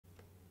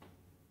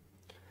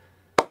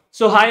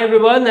So hi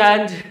everyone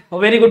and a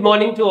very good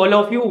morning to all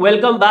of you.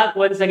 Welcome back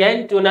once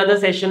again to another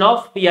session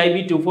of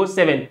PIB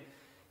 247.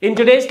 In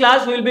today's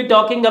class we will be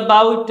talking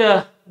about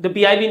the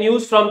PIB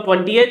news from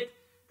 20th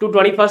to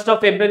 21st of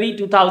February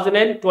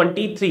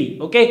 2023.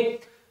 Okay.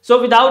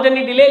 So without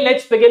any delay,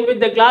 let's begin with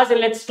the class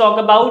and let's talk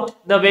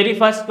about the very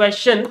first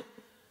question,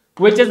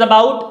 which is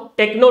about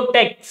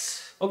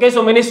Technotex. Okay,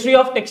 so Ministry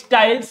of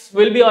Textiles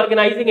will be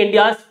organizing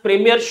India's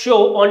premier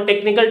show on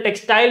technical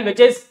textile, which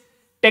is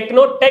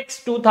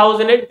Technotex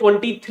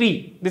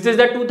 2023. This is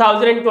the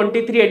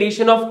 2023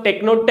 edition of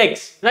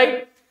Technotex,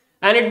 right?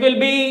 And it will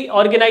be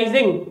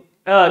organizing,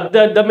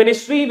 the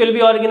ministry will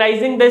be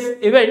organizing this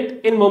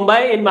event in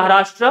Mumbai, in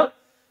Maharashtra,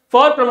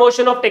 for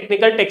promotion of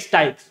technical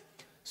textiles.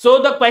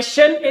 So the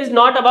question is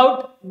not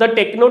about the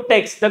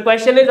Technotex. The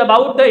question is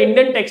about the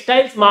Indian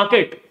textiles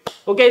market.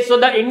 Okay, so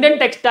the Indian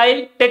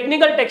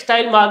technical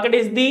textile market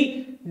is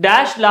the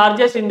dash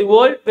largest in the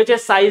world, which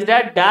is sized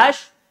at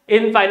dash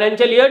in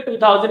financial year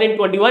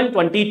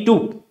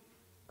 2021-22.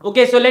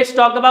 Okay, so let's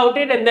talk about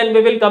it and then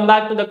we will come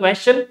back to the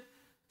question.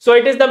 So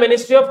it is the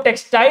Ministry of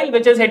Textile,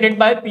 which is headed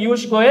by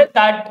Piyush Goyal,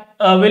 that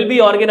will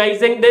be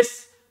organizing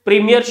this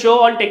premier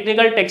show on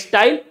technical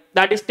textile,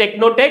 that is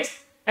Technotex.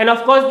 And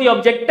of course, the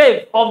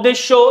objective of this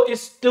show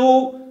is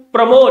to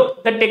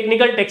promote the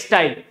technical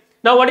textile.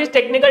 Now, what is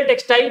technical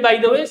textile, by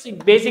the way? So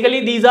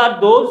basically, these are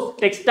those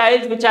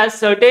textiles which has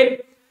certain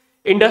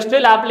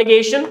industrial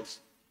applications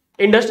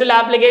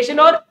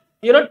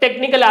or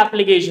technical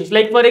applications.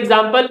 Like for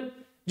example,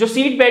 जो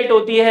seat belt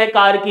होती है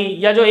car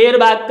की या जो air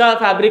bag का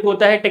fabric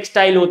होता है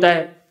textile होता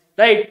है,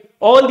 right?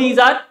 All these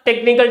are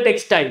technical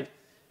textile.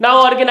 Now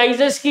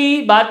organisers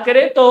की बात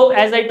करें तो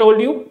as I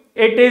told you,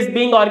 it is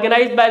being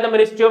organised by the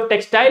ministry of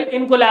textile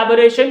in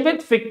collaboration with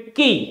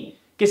FICCI.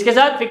 किसके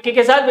साथ? फिक्की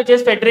के साथ, which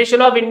is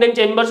federation of Indian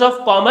chambers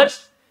of commerce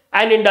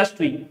and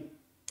industry.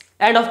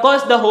 End of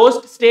course the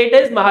host state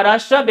is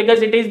Maharashtra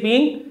because it is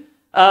being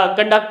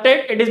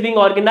conducted, it is being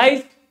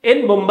organised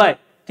इन मुंबई.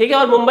 ठीक है,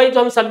 और मुंबई तो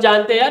हम सब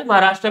जानते हैं यार,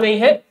 महाराष्ट्र में ही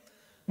है.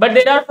 But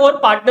there are 4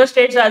 partner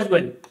states as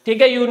well.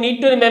 ठीक है, you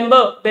need to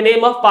remember the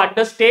name of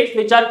partner states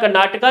which are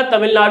Karnataka,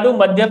 Tamil Nadu,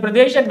 Madhya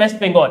Pradesh and waste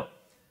Bengal.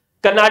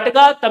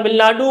 Karnataka, Tamil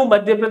Nadu,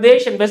 Madhya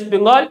Pradesh and West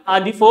Bengal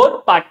are the 4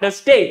 partner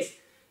states.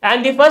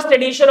 And the first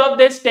edition of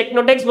this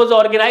Technotex was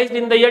organized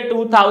in the year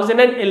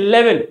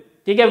 2011.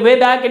 Okay, way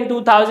back in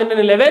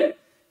 2011,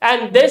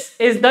 and this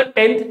is the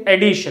 10th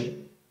edition.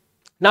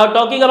 Now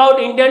talking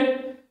about Indian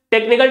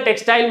technical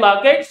textile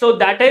market, so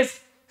that is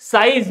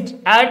sized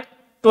at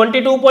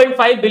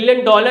 $22.5 billion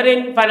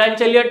in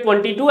financial year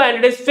 22,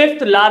 and it is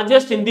 5th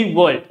largest in the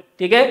world.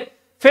 Okay,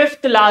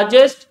 5th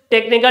largest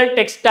technical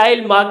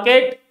textile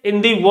market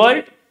in the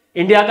world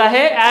India का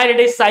है, and it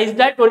is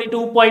sized at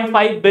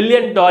 $22.5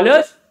 billion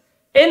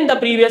in the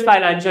previous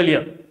financial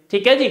year.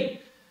 ठीक है जी.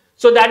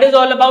 So that is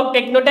all about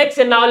Technotex,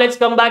 and now let's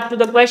come back to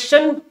the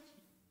question.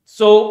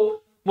 So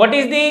what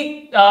is the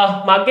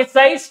market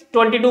size?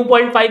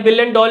 $22.5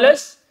 billion,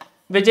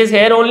 which is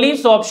here only.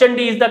 So option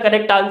D is the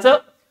correct answer.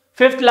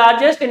 5th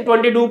largest in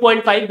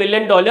 $22.5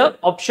 billion,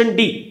 option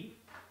D.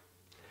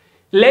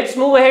 Let's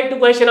move ahead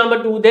to question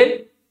number 2 then.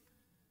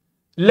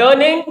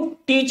 Learning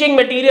teaching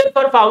material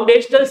for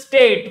foundational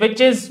state,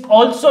 which is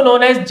also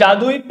known as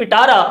Jadui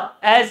Pitara,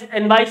 as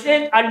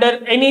envisaged under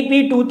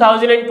NEP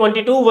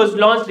 2022, was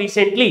launched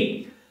recently.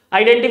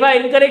 Identify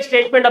incorrect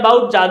statement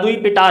about Jadui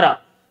Pitara.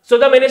 So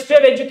the Ministry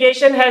of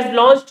Education has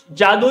launched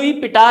Jadui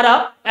Pitara,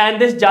 and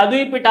this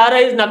Jadui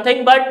Pitara is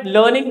nothing but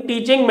learning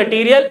teaching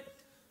material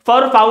for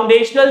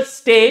foundational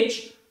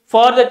stage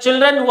for the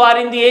children who are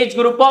in the age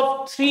group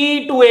of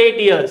 3 to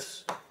 8 years.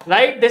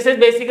 Right? This is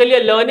basically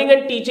a learning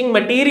and teaching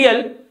material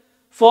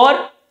for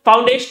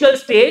foundational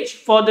stage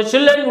for the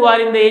children who are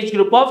in the age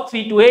group of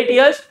 3 to 8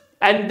 years,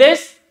 and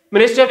this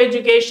Ministry of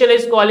Education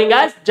is calling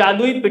as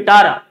Jadui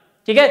Pitara.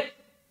 Okay?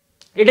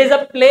 It is a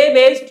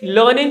play-based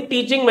learning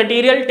teaching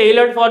material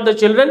tailored for the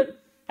children,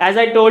 as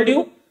I told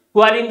you,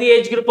 who are in the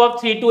age group of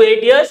 3 to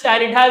 8 years,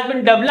 and it has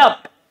been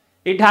developed.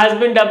 It has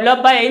been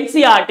developed by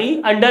NCERT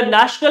under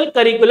National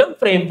Curriculum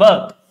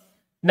Framework.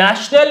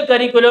 National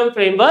Curriculum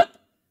Framework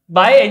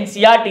by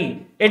NCERT.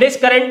 It is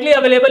currently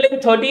available in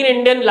 13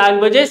 Indian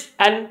languages,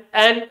 and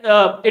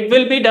it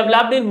will be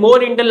developed in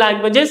more Indian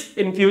languages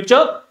in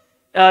future.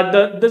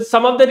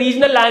 Some of the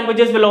regional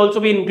languages will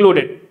also be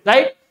included,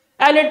 right?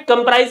 And it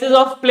comprises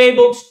of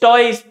playbooks,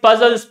 toys,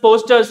 puzzles,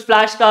 posters,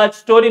 flashcards,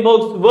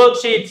 storybooks,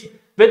 worksheets,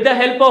 with the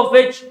help of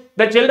which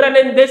the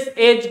children in this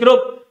age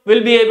group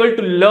will be able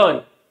to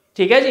learn.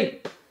 ठीक है जी?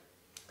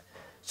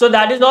 So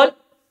that is all.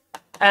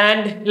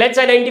 And let's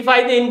identify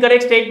the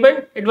incorrect statement.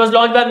 It was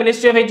launched by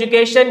Ministry of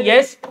Education,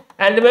 yes.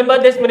 And remember,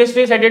 this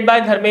ministry is headed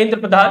by Dharmendra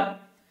Pradhan.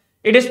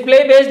 It is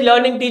play-based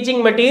learning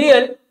teaching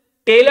material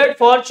tailored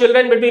for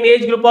children between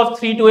age group of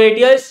 3 to 8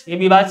 years. ये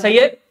भी बात सही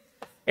है.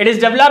 It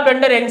is developed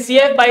under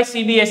NCF by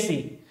CBSE.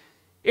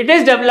 It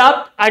is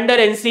developed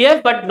under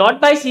NCF but not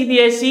by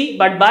CBSE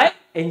but by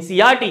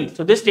NCERT.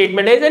 So this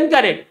statement is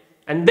incorrect.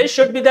 And this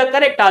should be the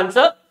correct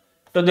answer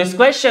to this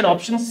question,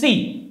 option C.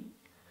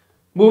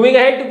 Moving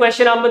ahead to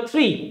question number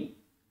 3.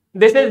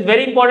 This is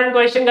very important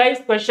question, guys.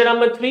 Question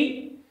number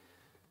 3.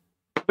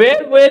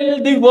 Where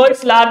will the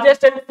world's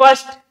largest and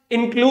first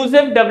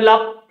inclusive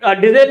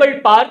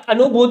disabled park,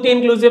 Anubhuti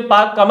Inclusive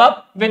Park, come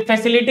up with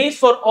facilities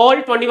for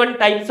all 21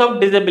 types of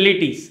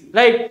disabilities,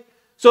 right?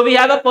 So we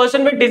have a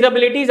Person with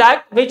Disabilities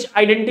Act which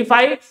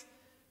identifies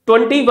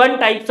 21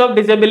 types of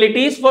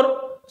disabilities. For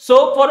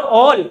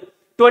all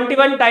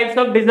 21 types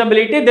of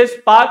disability, this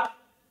park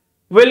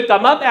will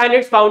come up and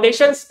its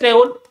foundation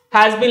stone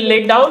has been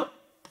laid down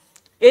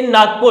in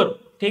Nagpur.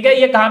 ठीक है,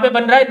 ये कहाँ पे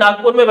बन रहा है?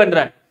 नागपुर में बन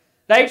रहा है,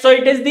 right? So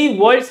it is the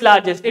world's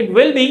largest. It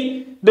will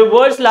be the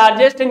world's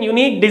largest and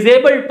unique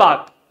disabled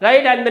park,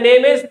 right? And the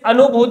name is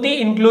Anubhuti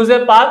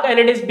Inclusive Park, and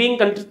it is being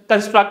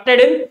constructed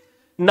in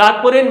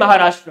Nagpur in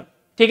Maharashtra.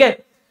 ठीक है,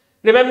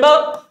 remember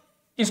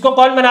इसको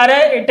कौन बना रहा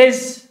है? It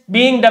is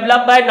being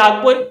developed by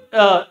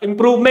Nagpur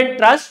Improvement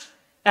Trust,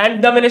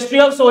 and the Ministry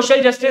of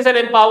Social Justice and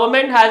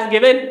Empowerment has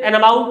given an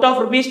amount of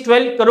rupees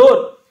 12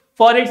 crore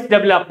for its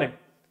development,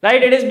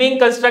 right? It is being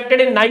constructed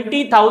in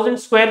 90,000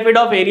 square feet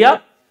of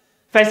area.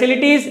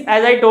 Facilities,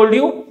 as I told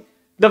you,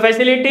 the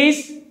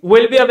facilities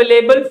will be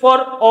available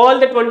for all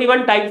the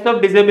 21 types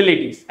of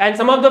disabilities, and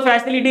some of the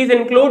facilities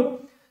include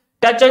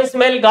touch and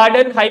smell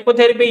garden,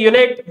 hypotherapy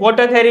unit,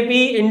 water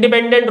therapy,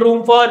 independent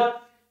room for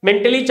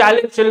mentally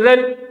challenged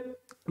children,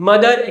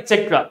 mother,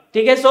 etc.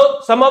 ठीक है, so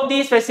some of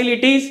these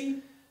facilities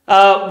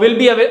will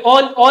be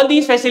all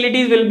these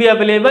facilities will be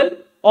available,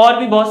 और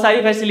भी बहुत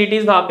सारी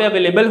facilities वहां पे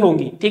available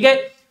होंगी. ठीक है,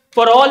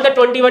 for all the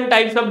 21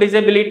 types of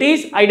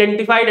disabilities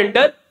identified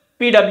under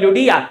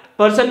PWD Act,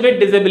 Person with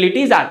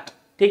Disabilities Act.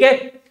 ठीक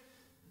है,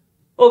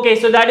 okay,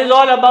 so that is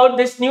all about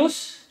this news.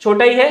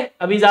 छोटा ही है,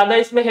 अभी ज्यादा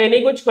इसमें है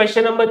नहीं कुछ.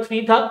 Question number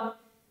 3 था.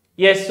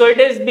 Yes, so it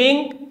is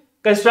being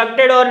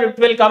constructed or it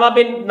will come up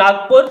in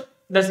Nagpur,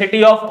 the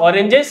city of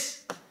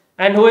oranges.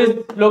 And who is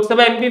Lok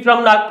Sabha MP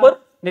from Nagpur?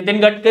 Nitin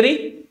Gadkari,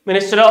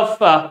 Minister of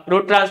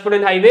Road Transport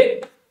and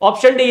Highway.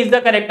 Option D is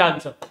the correct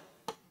answer.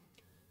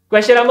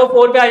 Question number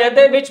 4 पे आ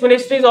जाते हैं. Which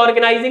ministry is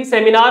organizing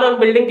seminar on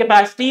building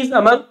capacities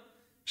among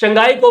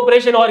Shanghai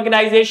Cooperation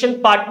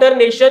Organization partner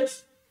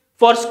nations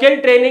for skill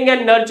training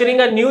and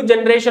nurturing a new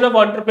generation of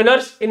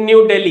entrepreneurs in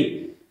New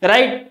Delhi?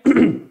 Right?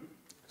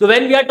 So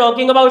when we are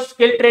talking about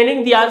skill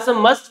training, the answer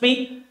must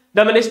be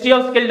the Ministry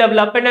of Skill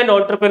Development and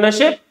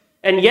Entrepreneurship.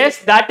 And yes,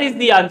 that is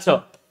the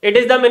answer. It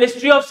is the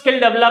Ministry of Skill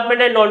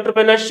Development and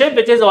Entrepreneurship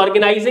which is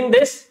organizing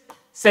this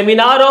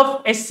seminar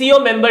of SCO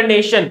member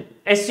nation.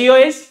 SCO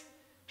is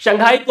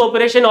Shanghai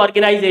Cooperation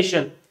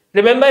Organization.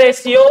 Remember,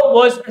 SCO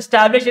was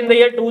established in the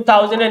year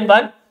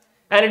 2001,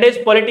 and it is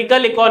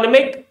political,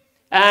 economic,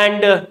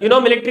 and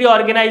military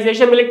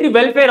organization, military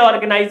welfare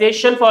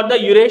organization for the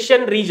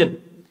Eurasian region.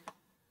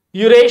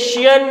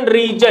 Eurasian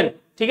region,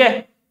 ठीक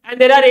है? And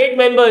there are 8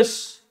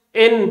 members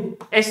in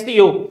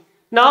SCO.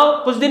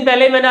 Now, कुछ दिन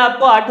पहले मैंने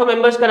आपको 8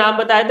 members का नाम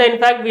बताया था. In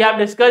fact, we have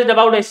discussed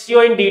about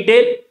SCO in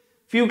detail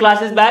few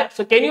classes back.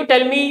 So, can you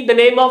tell me the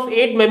name of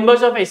 8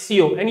 members of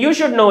SCO? And you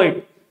should know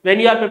it when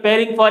you are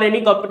preparing for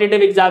any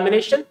competitive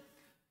examination.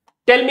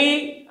 Tell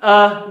me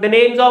the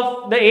names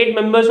of the 8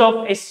 members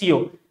of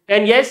SCO.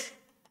 And yes,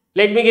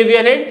 let me give you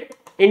an hint.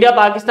 India,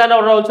 Pakistan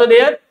are also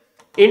there.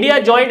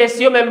 India joined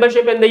SCO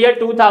membership in the year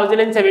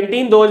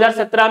 2017.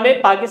 2017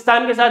 में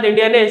पाकिस्तान के साथ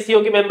India ने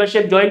SCO की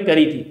membership join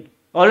करी थी.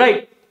 All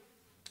right.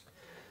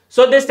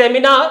 So this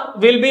seminar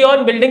will be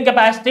on building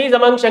capacities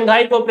among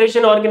Shanghai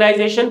Cooperation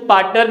Organization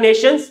partner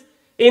nations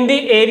in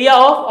the area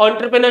of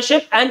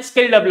entrepreneurship and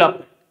skill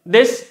development.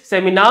 This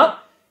seminar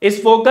is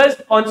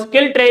focused on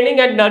skill training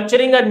and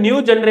nurturing a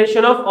new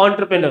generation of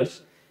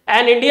entrepreneurs.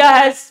 And India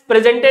has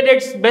presented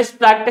its best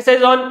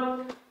practices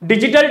on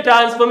digital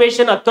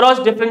transformation across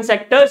different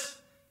sectors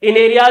in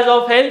areas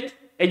of health,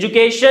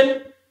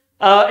 education,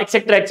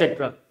 etc.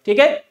 etc. ठीक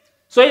है?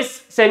 So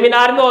इस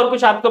seminar में और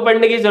कुछ आपको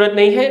पढ़ने की जरूरत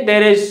नहीं है.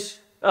 There is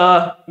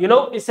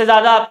इससे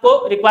ज्यादा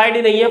आपको required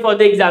ही नहीं है for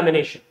the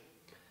examination.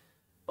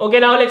 Okay,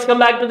 now let's come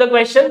back to the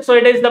question. So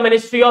it is the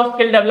Ministry of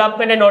Skill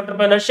Development and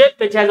Entrepreneurship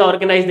which has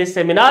organized this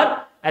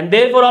seminar, and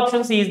therefore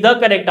option C is the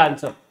correct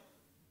answer.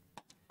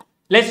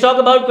 Let's talk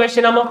about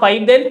question number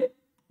 5 then.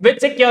 Which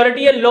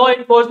Security and Law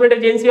Enforcement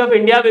Agency of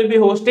India will be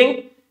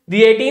hosting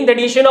the 18th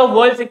edition of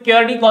World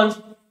Security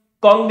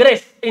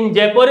Congress in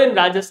Jaipur in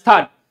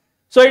Rajasthan?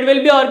 So it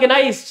will be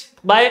organized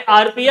by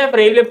RPF,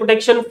 Railway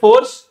Protection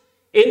Force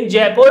in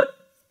Jaipur,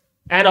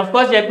 and of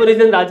course Jaipur is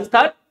in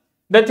Rajasthan.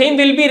 The theme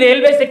will be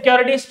Railway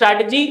Security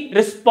Strategy,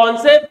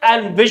 Responsive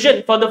and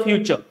Vision for the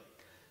Future.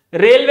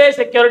 Railway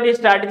Security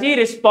Strategy,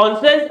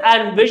 Responsive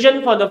and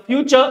Vision for the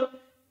Future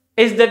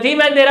is the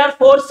theme, and there are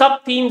 4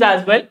 sub-themes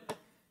as well.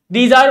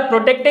 These are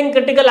protecting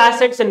critical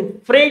assets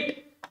and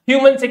freight,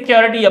 human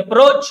security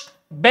approach,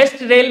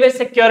 best railway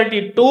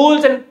security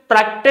tools and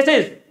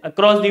practices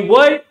across the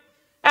world,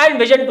 and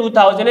Vision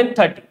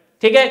 2030.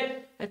 ठीक है?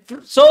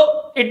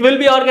 So it will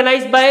be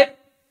organized by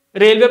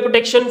Railway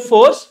Protection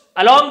Force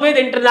along with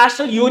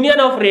International Union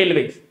of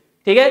Railways.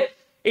 ठीक है?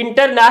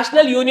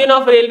 International Union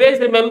of Railways,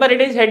 remember,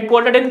 it is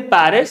headquartered in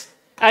Paris,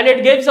 and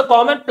it gives a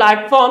common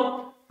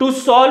platform to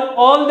solve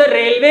all the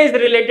railways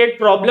related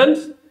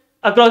problems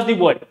across the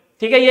world.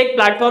 ठीक है, ये एक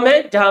platform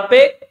है जहां पे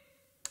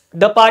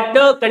the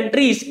partner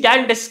countries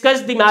can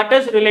discuss the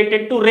matters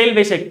related to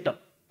railway sector,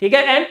 ठीक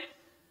है, and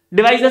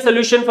devise a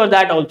solution for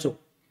that also.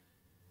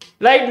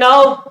 Right now,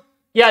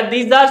 yeah,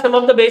 these are some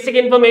of the basic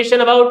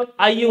information about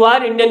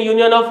IUR, Indian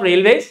Union of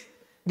Railways.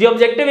 The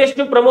objective is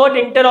to promote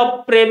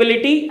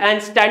interoperability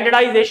and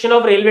standardization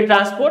of railway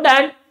transport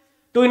and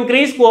to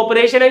increase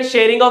cooperation and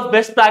sharing of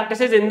best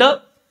practices in the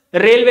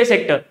railway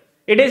sector.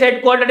 It is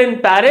headquartered in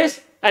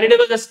Paris and it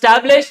was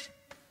established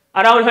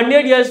around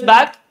 100 years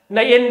back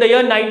in the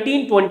year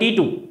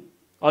 1922.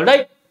 All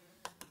right.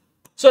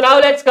 So now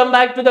let's come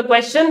back to the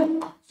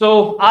question.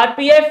 So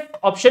RPF,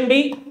 option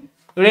B,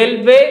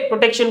 Railway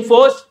Protection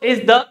Force,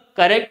 is the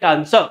correct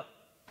answer.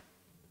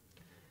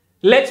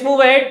 Let's move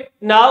ahead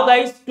now,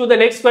 guys, to the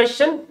next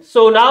question.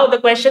 So now the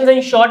questions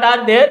in short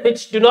are there,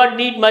 which do not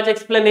need much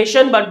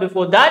explanation. But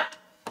before that,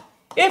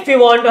 if you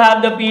want to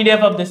have the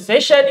PDF of this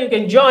session, you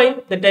can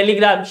join the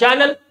Telegram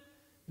channel.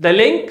 The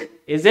link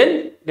is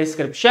in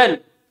description.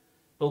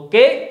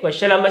 Okay,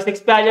 question number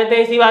 6 पे आ जाते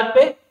हैं इसी बात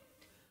पे.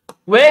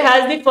 Where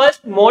has the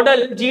first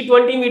model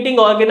G20 meeting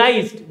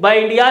organized by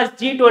India's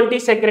G20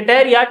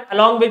 Secretariat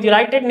along with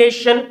United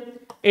Nations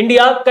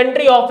India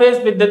country office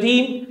with the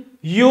theme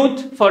Youth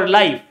for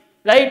Life,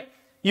 right?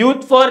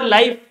 Youth for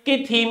Life की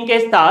theme के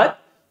साथ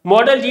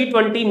model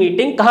G20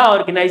 meeting कहाँ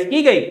organize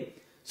की गई?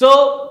 So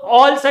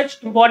all such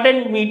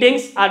important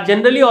meetings are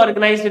generally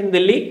organized in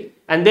Delhi,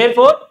 and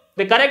therefore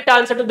the correct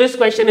answer to this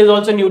question is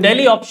also New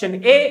Delhi. Option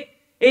A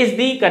is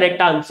the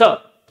correct answer.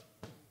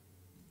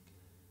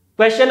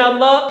 Question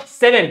number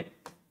 7.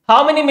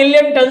 How many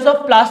million tons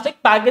of plastic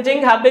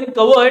packaging have been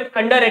covered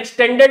under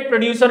extended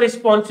producer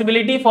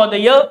responsibility for the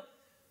year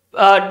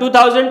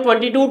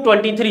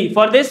 2022-23?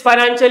 For this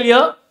financial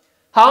year,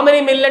 how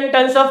many million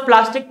tons of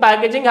plastic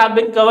packaging have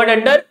been covered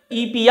under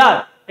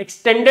EPR,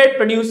 extended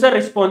producer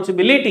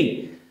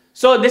responsibility?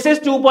 So this is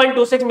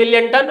 2.26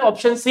 million ton.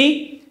 Option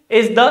C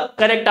is the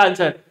correct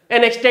answer.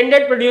 An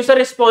extended producer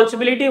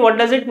responsibility, what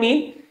does it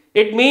mean?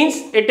 It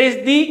means it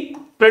is the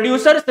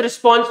producer's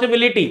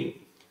responsibility.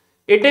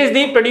 It is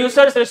the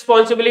producer's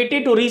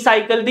responsibility to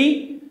recycle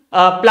the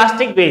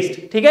plastic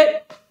waste. ठीक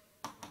है?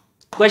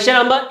 Question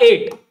number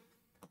 8.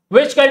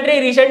 Which country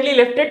recently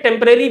lifted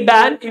temporary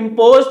ban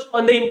imposed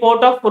on the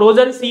import of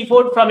frozen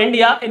seafood from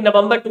India in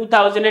November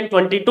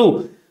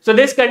 2022? So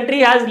this country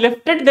has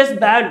lifted this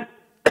ban.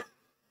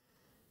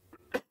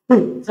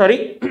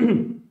 Sorry,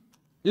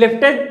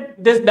 lifted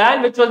this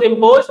ban which was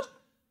imposed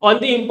on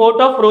the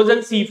import of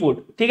frozen seafood.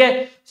 ठीक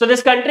है? So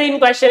this country in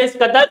question is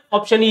Qatar.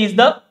 Option E is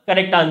the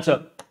correct answer.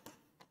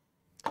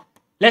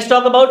 Let's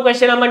talk about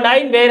question number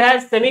 9. Where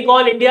has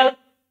Semicon India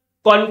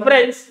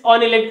Conference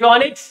on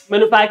Electronics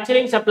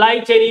Manufacturing Supply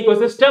Chain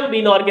Ecosystem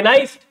been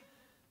organized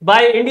by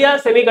India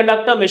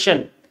Semiconductor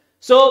Mission?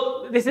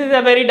 So this is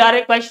a very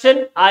direct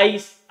question.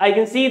 I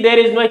can see there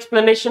is no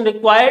explanation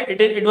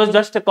required. It was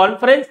just a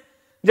conference.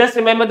 Just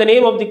remember the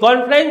name of the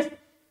conference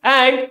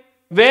and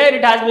where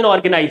it has been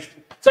organized.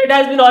 So it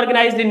has been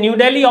organized in New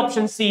Delhi.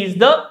 Option C is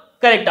the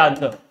correct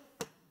answer.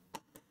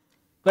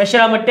 Question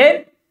number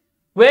 10.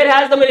 Where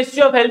has the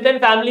Ministry of Health and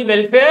Family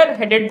Welfare,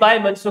 headed by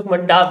Mansukh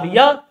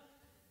Mandavia,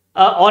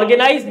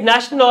 organized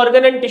National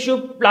Organ and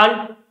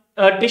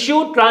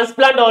Tissue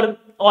Transplant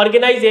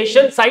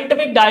Organization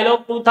Scientific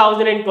Dialogue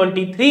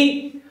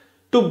 2023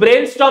 to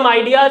brainstorm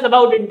ideas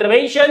about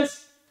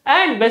interventions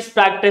and best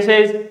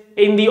practices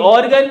in the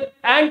organ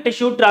and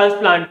tissue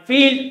transplant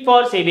field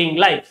for saving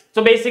lives.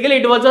 So basically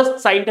it was a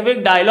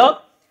scientific dialogue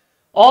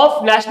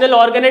of National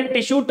Organ and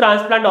Tissue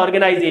Transplant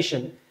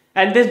Organization,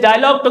 and this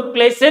dialogue took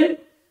place in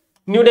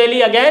New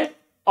Delhi again.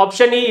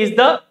 Option E is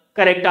the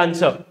correct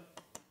answer.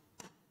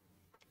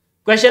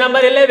 Question number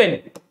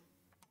 11.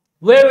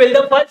 Where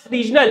will the first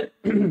regional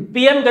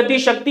PM Gati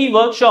Shakti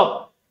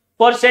workshop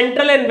for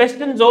Central and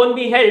Western Zone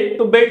be held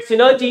to build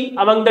synergy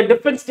among the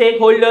different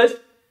stakeholders,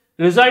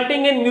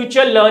 resulting in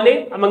mutual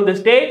learning among the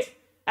states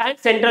and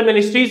central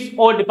ministries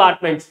or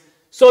departments?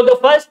 So the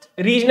first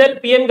regional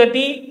PM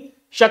Gati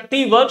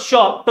Shakti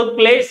workshop took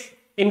place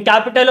in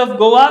capital of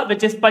Goa,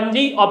 which is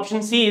Panji.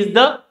 Option C is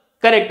the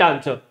correct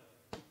answer.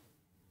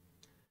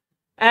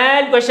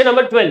 And question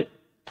number 12.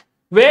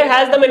 Where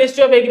has the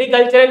Ministry of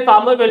Agriculture and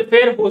Farmer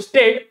Welfare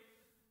hosted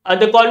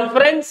the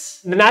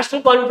conference, the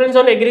National Conference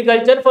on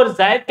Agriculture for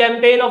Zaid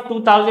campaign of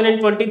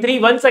 2023?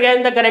 Once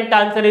again, the correct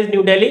answer is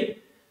New Delhi.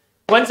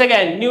 Once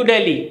again, New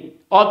Delhi.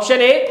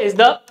 Option A is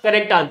the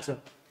correct answer.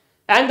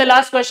 And the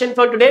last question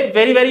for today,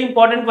 very, very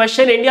important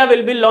question. India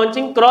will be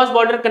launching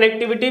cross-border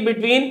connectivity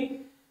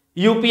between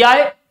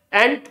UPI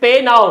and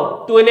Pay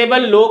Now to enable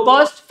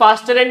low-cost,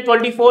 faster and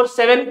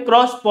 24/7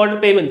 cross-border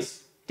payments.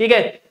 ठीक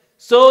है?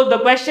 So the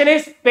question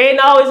is, Pay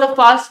Now is a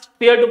fast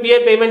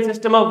peer-to-peer payment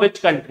system of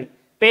which country?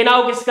 Pay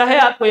Now किसका है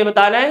आपको ये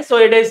बताना है. So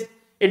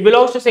it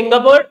belongs to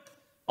Singapore.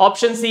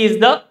 Option C is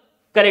the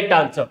correct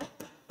answer.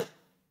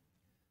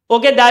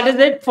 Okay, that is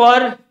it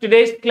for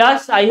today's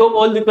class. I hope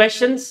all the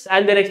questions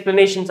and their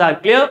explanations are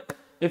clear.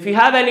 If you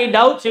have any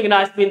doubts, you can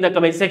ask me in the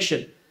comment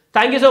section.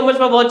 Thank you so much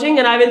for watching,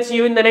 and I will see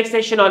you in the next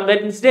session on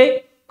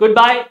Wednesday.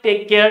 Goodbye.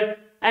 Take care.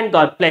 and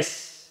God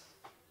bless.